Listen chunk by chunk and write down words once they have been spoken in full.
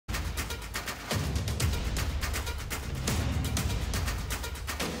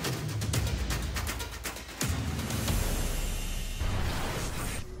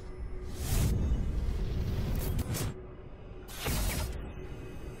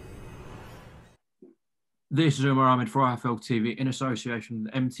This is Umar Ahmed for IFL TV in association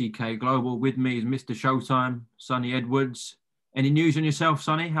with MTK Global. With me is Mr. Showtime, Sonny Edwards. Any news on yourself,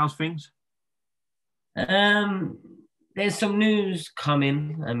 Sonny? How's things? Um, there's some news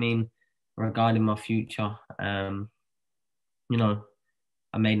coming. Regarding my future. You know,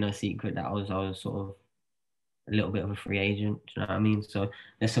 I made no secret that I was sort of a little bit of a free agent. Do you know what I mean? So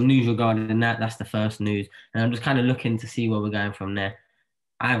there's some news regarding that. That's the first news, and I'm just kind of looking to see where we're going from there.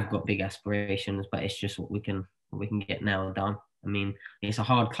 I've got big aspirations, but it's just what we can get nailed down. I mean, it's a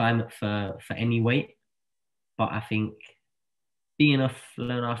hard climate for any weight, but I think being a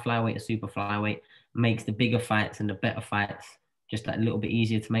learner flyweight, a super flyweight, makes the bigger fights and the better fights just that little bit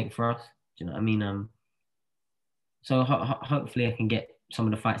easier to make for us. Do you know what I mean? So hopefully I can get some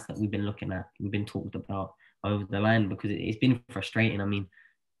of the fights that we've been looking at, we've been talked about over the line because it's been frustrating. I mean,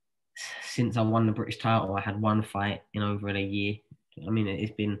 since I won the British title, I had one fight in over a year. I mean,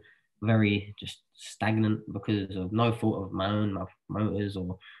 it's been very just stagnant because of no fault of my own, my promoters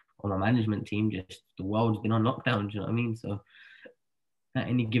or my management team. Just the world's been on lockdown. Do you know what I mean? So at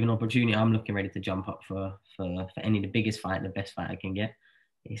any given opportunity, I'm looking ready to jump up for any of the biggest fight, the best fight I can get.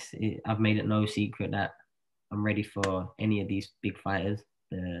 I've made it no secret that I'm ready for any of these big fighters,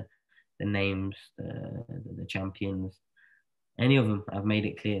 the names, the champions, any of them. I've made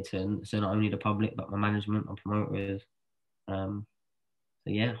it clear to so not only the public but my management, my promoters. Um, so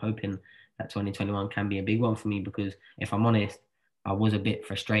yeah, hoping that 2021 can be a big one for me because if I'm honest, I was a bit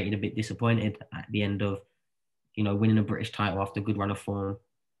frustrated, a bit disappointed at the end of winning a British title after a good run of form.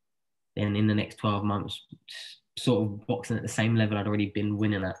 Then in the next 12 months, sort of boxing at the same level I'd already been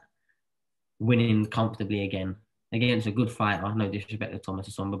winning at, winning comfortably again against a good fighter. No disrespect to Thomas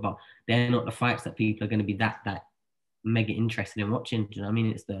Asomba, but they're not the fights that people are going to be that mega interested in watching. Do you know what I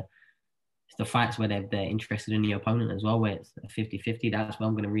mean? It's the fights where they're interested in the opponent as well, where it's a 50-50. That's where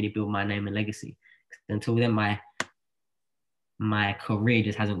I'm going to really build my name and legacy. Until then, my career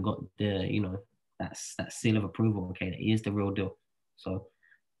just hasn't got that seal of approval. Okay, that he is the real deal. So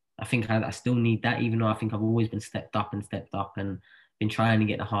I think I still need that, even though I think I've always been stepped up and been trying to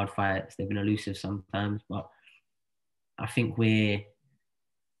get the hard fights. They've been elusive sometimes, but I think we're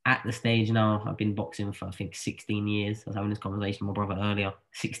at the stage now. I've been boxing for I think 16 years. I was having this conversation with my brother earlier.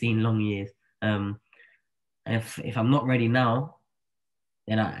 16 long years. Um, if I'm not ready now,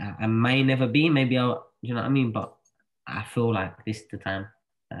 then I may never be. Maybe I'll, you know what I mean? But I feel like this is the time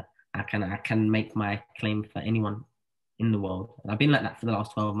that I can make my claim for anyone in the world. And I've been like that for the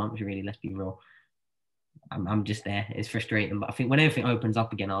last 12 months. Really, let's be real. I'm just there. It's frustrating, but I think when everything opens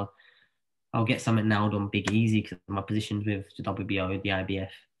up again, I'll get something nailed on big easy because my positions with the WBO, the IBF,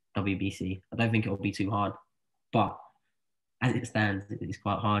 WBC. I don't think it'll be too hard, but as it stands, it's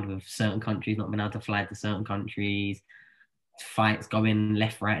quite hard with certain countries not being able to fly to certain countries, fights going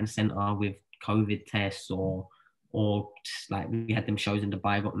left, right, and centre with COVID tests or just like we had them shows in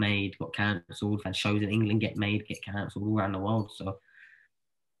Dubai got cancelled, we've had shows in England get cancelled all around the world. So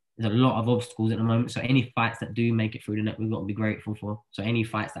there's a lot of obstacles at the moment. So any fights that do make it through the net, we've got to be grateful for. So any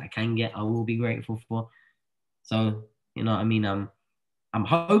fights that I can get, I will be grateful for. So you know what I mean. I'm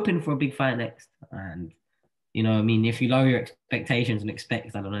hoping for a big fight next, and if you lower your expectations and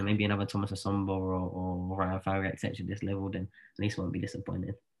expect, I don't know, maybe another Thomas Asomba or Ryan Farrier, etc. This level, then at least I won't be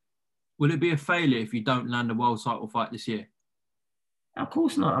disappointed. Will it be a failure if you don't land a world title fight this year? Of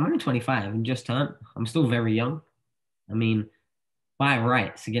course not. I'm only 25 and just turned. I'm still very young. I mean, by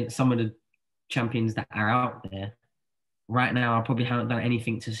rights against some of the champions that are out there right now, I probably haven't done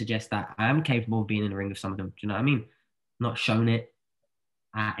anything to suggest that I am capable of being in the ring with some of them. Do you know what I mean? Not shown it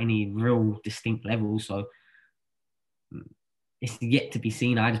at any real distinct level. So it's yet to be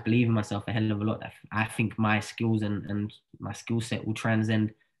seen. I just believe in myself a hell of a lot. I think my skills and my skill set will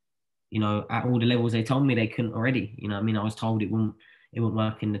transcend, at all the levels they told me they couldn't already. You know what I mean? I was told it wouldn't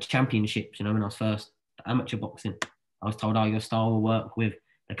work in the championships, when I was first amateur boxing. I was told, oh, your style will work with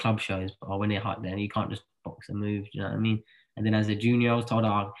the club shows, but when they're hot, then you can't just box and move. You know what I mean? And then as a junior, I was told,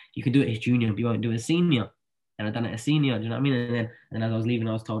 oh, you can do it as junior, but you won't do it as senior. And I done it as senior. Do you know what I mean? And then as I was leaving,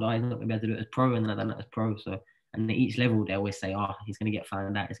 I was told, oh, he's not gonna be able to do it as pro. And then I done it as pro. So and at each level, they always say, oh, he's gonna get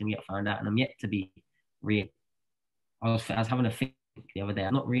found out. He's gonna get found out. And I'm yet to be real. I was having a think the other day.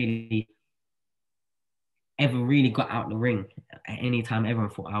 I'm not really ever really got out the ring at any time ever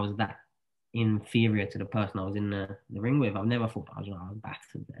and thought I was that inferior to the person I was in the ring with. I've never thought I was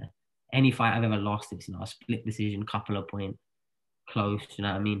battered there. Any fight I've ever lost, it's a split decision, couple of points, close. You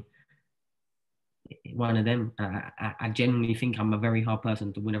know what I mean? One of them. And I genuinely think I'm a very hard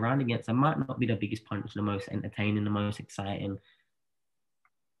person to win around against. I might not be the biggest punch, the most entertaining, the most exciting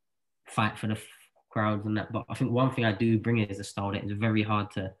fight for the crowds and that. But I think one thing I do bring is a style that is very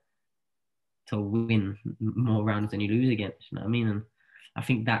hard to to win more rounds than you lose against. You know what I mean? And I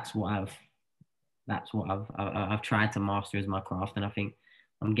think that's what I've tried to master as my craft, and I think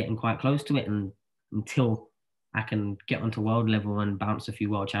I'm getting quite close to it. And until I can get onto world level and bounce a few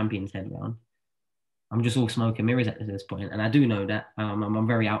world champions head round, I'm just all smoke and mirrors at this point. And I do know that I'm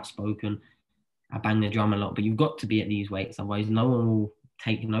very outspoken. I bang the drum a lot, but you've got to be at these weights, otherwise no one will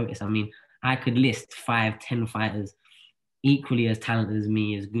take notice. I mean, I could list 5, 10 fighters equally as talented as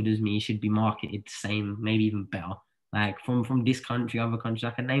me, as good as me, should be marketed the same, maybe even better. Like from this country, other countries,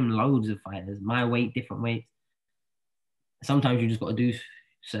 I can name loads of fighters, my weight, different weights. Sometimes you just got to do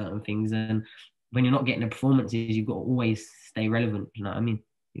certain things, and when you're not getting the performances, you've got to always stay relevant. You know what I mean?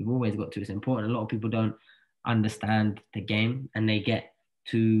 You've always got to. It's important. A lot of people don't understand the game, and they get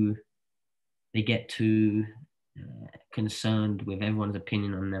too concerned with everyone's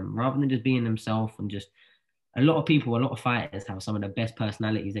opinion on them rather than just being themselves. And just a lot of fighters have some of the best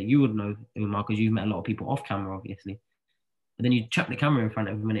personalities that you would know, Umar, because you've met a lot of people off camera, obviously. But then you chuck the camera in front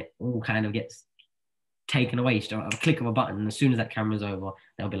of them and it all kind of gets taken away. Just a click of a button, and as soon as that camera's over,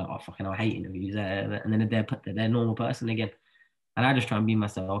 they'll be like, "Oh, fucking, I hate interviews," and then they're a normal person again. And I just try and be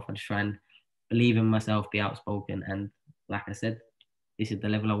myself. I just try and believe in myself, be outspoken, and like I said, this is the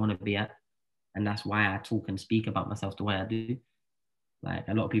level I want to be at, and that's why I talk and speak about myself the way I do. Like,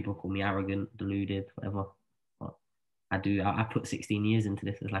 a lot of people call me arrogant, deluded, whatever. But I put 16 years into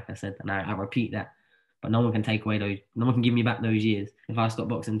this, as like I said, and I repeat that. But no one can take away those. No one can give me back those years. If I stop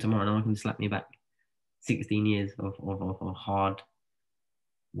boxing tomorrow, no one can slap me back 16 years of hard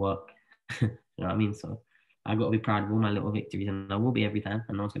work. You know what I mean? So I got to be proud of all my little victories, and I will be every time,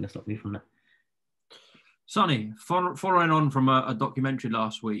 and no one's going to stop me from that. Sonny, following on from a documentary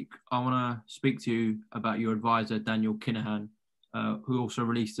last week, I want to speak to you about your advisor, Daniel Kinahan, who also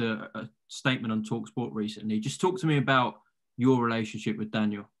released a statement on TalkSport recently. Just talk to me about your relationship with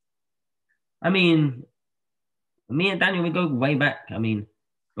Daniel. I mean, me and Daniel, we go way back. I mean,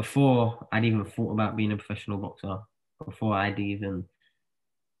 before I'd even thought about being a professional boxer, before I'd even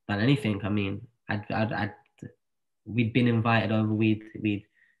done anything. I mean, we'd been invited over, we'd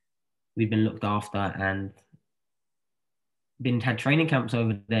been looked after, and had training camps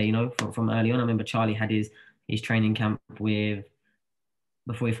over there, you know, from early on. I remember Charlie had his training camp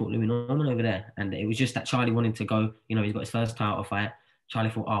before he fought Louis Norman over there. And it was just that Charlie wanted to go, you know, he's got his first title fight. Charlie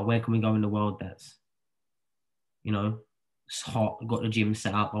thought, oh, where can we go in the world that's, you know, it's hot, got the gym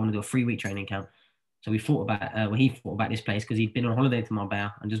set up. I want to do a 3-week training camp. So he thought about this place because he'd been on holiday to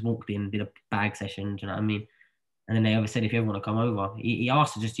Marbella and just walked in, did a bag session, do you know what I mean? And then they ever said, if you ever want to come over, he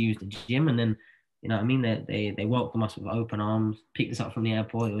asked to just use the gym. And then, you know what I mean? They welcomed us with open arms, picked us up from the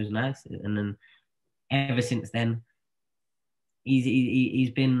airport. It was nice. And then ever since then, he's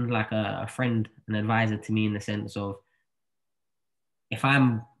been like a friend, an advisor to me, in the sense of, if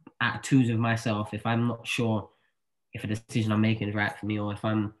I'm at twos with myself, if I'm not sure if a decision I'm making is right for me, or if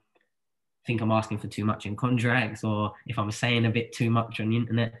I'm asking for too much in contracts, or if I'm saying a bit too much on the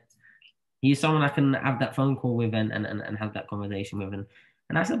internet, he's someone I can have that phone call with and have that conversation with. And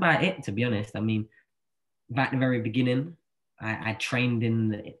that's about it, to be honest. I mean, back at the very beginning, I trained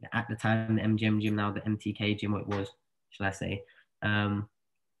at the time, the MGM gym, now the MTK gym, what it was, shall I say.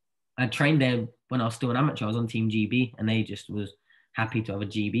 I trained there when I was still an amateur. I was on Team GB, and they just was happy to have a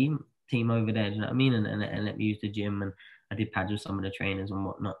GB team over there, do you know what I mean? And let me use the gym, and I did pads with some of the trainers and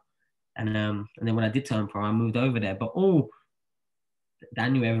whatnot. And then when I did turn pro, I moved over there. But all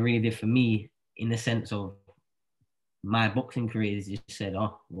Daniel ever really did for me, in the sense of my boxing career, is just said,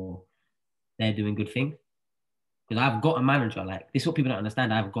 oh, well, they're doing good things. Because I've got a manager. Like, this is what people don't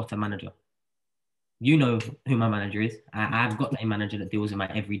understand. I've got a manager. You know who my manager is. I've got a manager that deals with my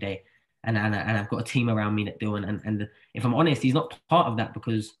everyday. And I've got a team around me that do. And if I'm honest, he's not part of that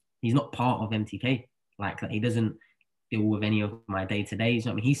because he's not part of MTK. Like he doesn't deal with any of my day-to-days.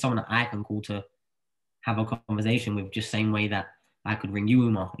 I mean, he's someone that I can call to have a conversation with, just same way that I could ring you,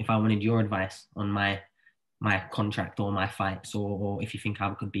 Umar, if I wanted your advice on my contract or my fights, or if you think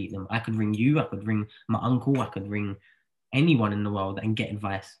I could beat them. I could ring you, I could ring my uncle, I could ring anyone in the world and get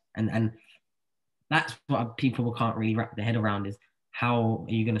advice. And that's what people can't really wrap their head around, is how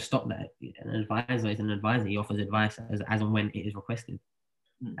are you going to stop that? An advisor is an advisor. He offers advice as and when it is requested.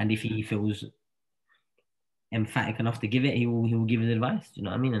 And if he feels emphatic enough to give it, he will give his advice. Do you know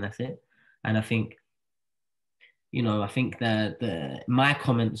what I mean? And that's it. And I think, you know, I think that my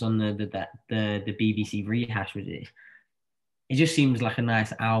comments on the BBC rehash with it just seems like a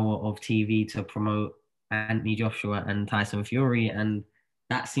nice hour of TV to promote Anthony Joshua and Tyson Fury, and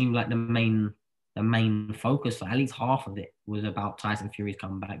that seemed like the main focus for at least half of it was about Tyson Fury's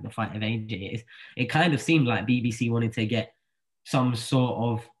comeback, the fight of AJ. It kind of seemed like BBC wanted to get some sort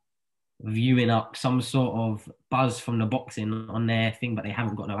of viewing up some sort of buzz from the boxing on their thing, but they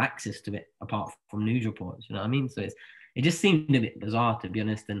haven't got no access to it apart from news reports. You know what I mean? So it just seemed a bit bizarre, to be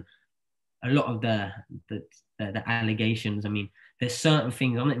honest. And a lot of the allegations. I mean, there's certain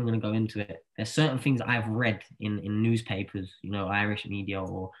things, I'm not even going to go into it. There's certain things I've read in newspapers, you know, Irish media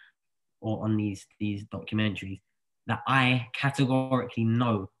or on these documentaries that I categorically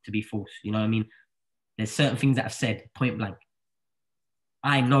know to be false. You know what I mean? There's certain things that I've said point blank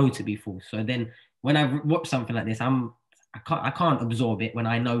I know to be false. So then when I watch something like this, I can't absorb it when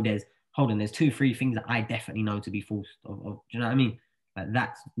I know there's two, three things that I definitely know to be false. Do you know what I mean? Like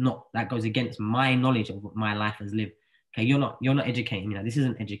that goes against my knowledge of what my life has lived. Okay, you're not educating me. Like, this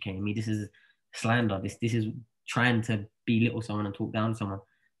isn't educating me. This is slander. This is trying to belittle someone and talk down someone.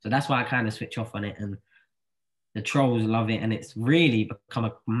 So that's why I kind of switch off on it, and the trolls love it, and it's really become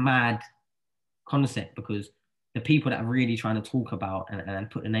a mad concept because the people that are really trying to talk about and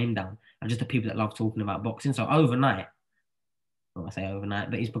put the name down are just the people that love talking about boxing. So overnight, well, I say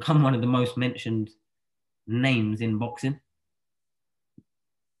overnight, but he's become one of the most mentioned names in boxing.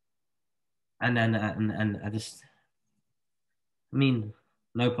 And then and I mean,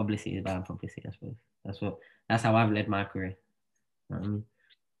 no publicity is bad publicity, I suppose. That's how I've led my career. You know what I mean?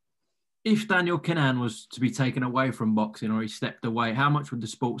 If Daniel Kinahan was to be taken away from boxing or he stepped away, how much would the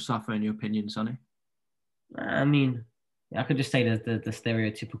sport suffer, in your opinion, Sonny? I mean, I could just say the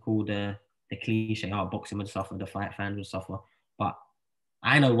stereotypical, the cliche, oh, boxing would suffer, the fight fans would suffer. But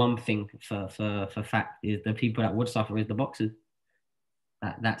I know one thing for fact is the people that would suffer is the boxers.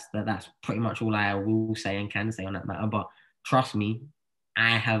 That's pretty much all I will say and can say on that matter. But trust me,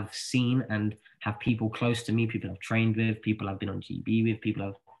 I have seen and have people close to me, people I've trained with, people I've been on GB with, people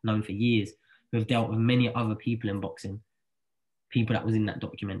I've known for years who have dealt with many other people in boxing, people that was in that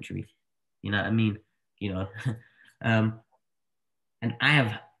documentary. You know what I mean? You know, and I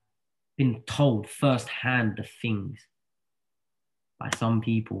have been told firsthand the things by some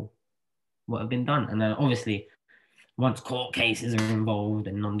people what have been done, and then obviously once court cases are involved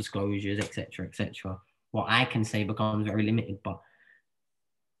and non-disclosures, etc., what I can say becomes very limited. But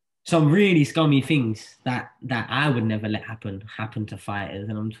some really scummy things that I would never let happen to fighters,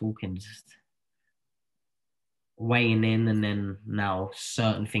 and I'm talking just weighing in, and then now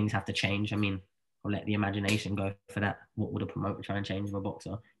certain things have to change. I mean, I'll let the imagination go for that. What would a promoter try and change with a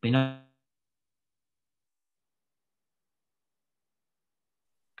boxer? But you know,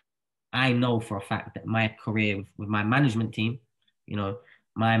 I know for a fact that my career with my management team, you know,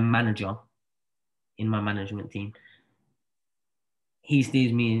 my manager in my management team, he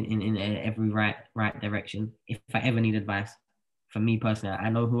steers me in every right direction. If I ever need advice, for me personally, I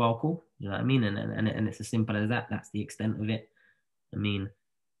know who I'll call. You know what I mean? And it's as simple as that. That's the extent of it. I mean,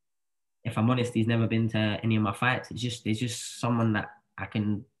 if I'm honest, he's never been to any of my fights. It's just someone that I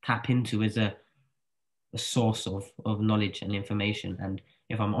can tap into as a source of knowledge and information. And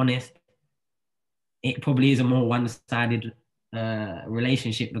if I'm honest, it probably is a more one-sided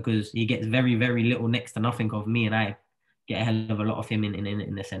relationship because he gets very, very little, next to nothing of me, and I get a hell of a lot of him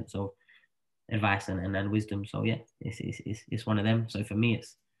in the sense of advice and wisdom. So yeah, it's one of them. So for me, it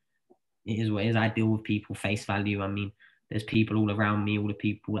is what it is. I deal with people face value. I mean, there's people all around me, all the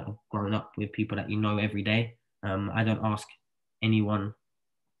people that have grown up with, people that you know every day. I don't ask anyone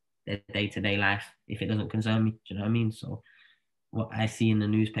their day-to-day life if it doesn't concern me. Do you know what I mean? So what I see in the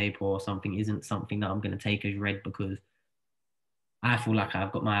newspaper or something isn't something that I'm going to take as read because I feel like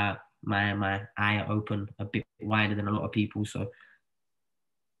I've got my eye open a bit wider than a lot of people. So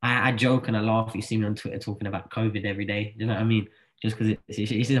I joke and I laugh. You see me on Twitter talking about COVID every day. You know what I mean? Just because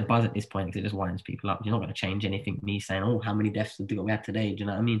it's just a buzz at this point because it just winds people up. You're not going to change anything. Me saying, "Oh, how many deaths have we had today?" Do you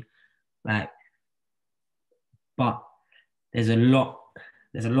know what I mean? Like, but there's a lot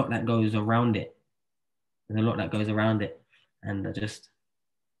that goes around it. There's a lot that goes around it, and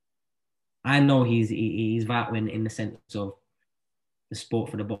I know he's vital in the sense of the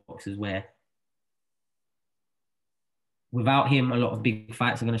sport for the boxers, where without him, a lot of big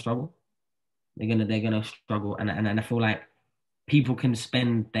fights are going to struggle. They're gonna struggle, and I feel like people can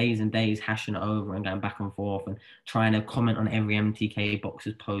spend days and days hashing it over and going back and forth and trying to comment on every MTK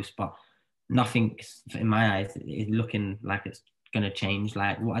boxer's post, but nothing in my eyes is looking like it's going to change.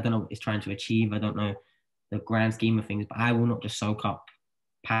 Like, what I don't know what it's trying to achieve. I don't know the grand scheme of things, but I will not just soak up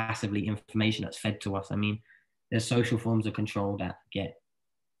passively information that's fed to us. I mean, there's social forms of control that get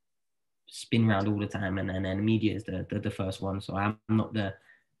spin round all the time, and then media is the first one. So I'm not the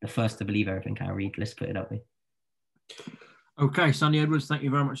first to believe everything I read. Let's put it that way. Okay, Sonny Edwards, thank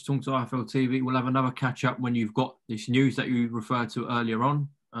you very much for talking to IFL TV. We'll have another catch up when you've got this news that you referred to earlier on.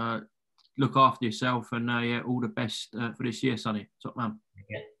 Look after yourself, and yeah, all the best for this year, Sonny. Top man.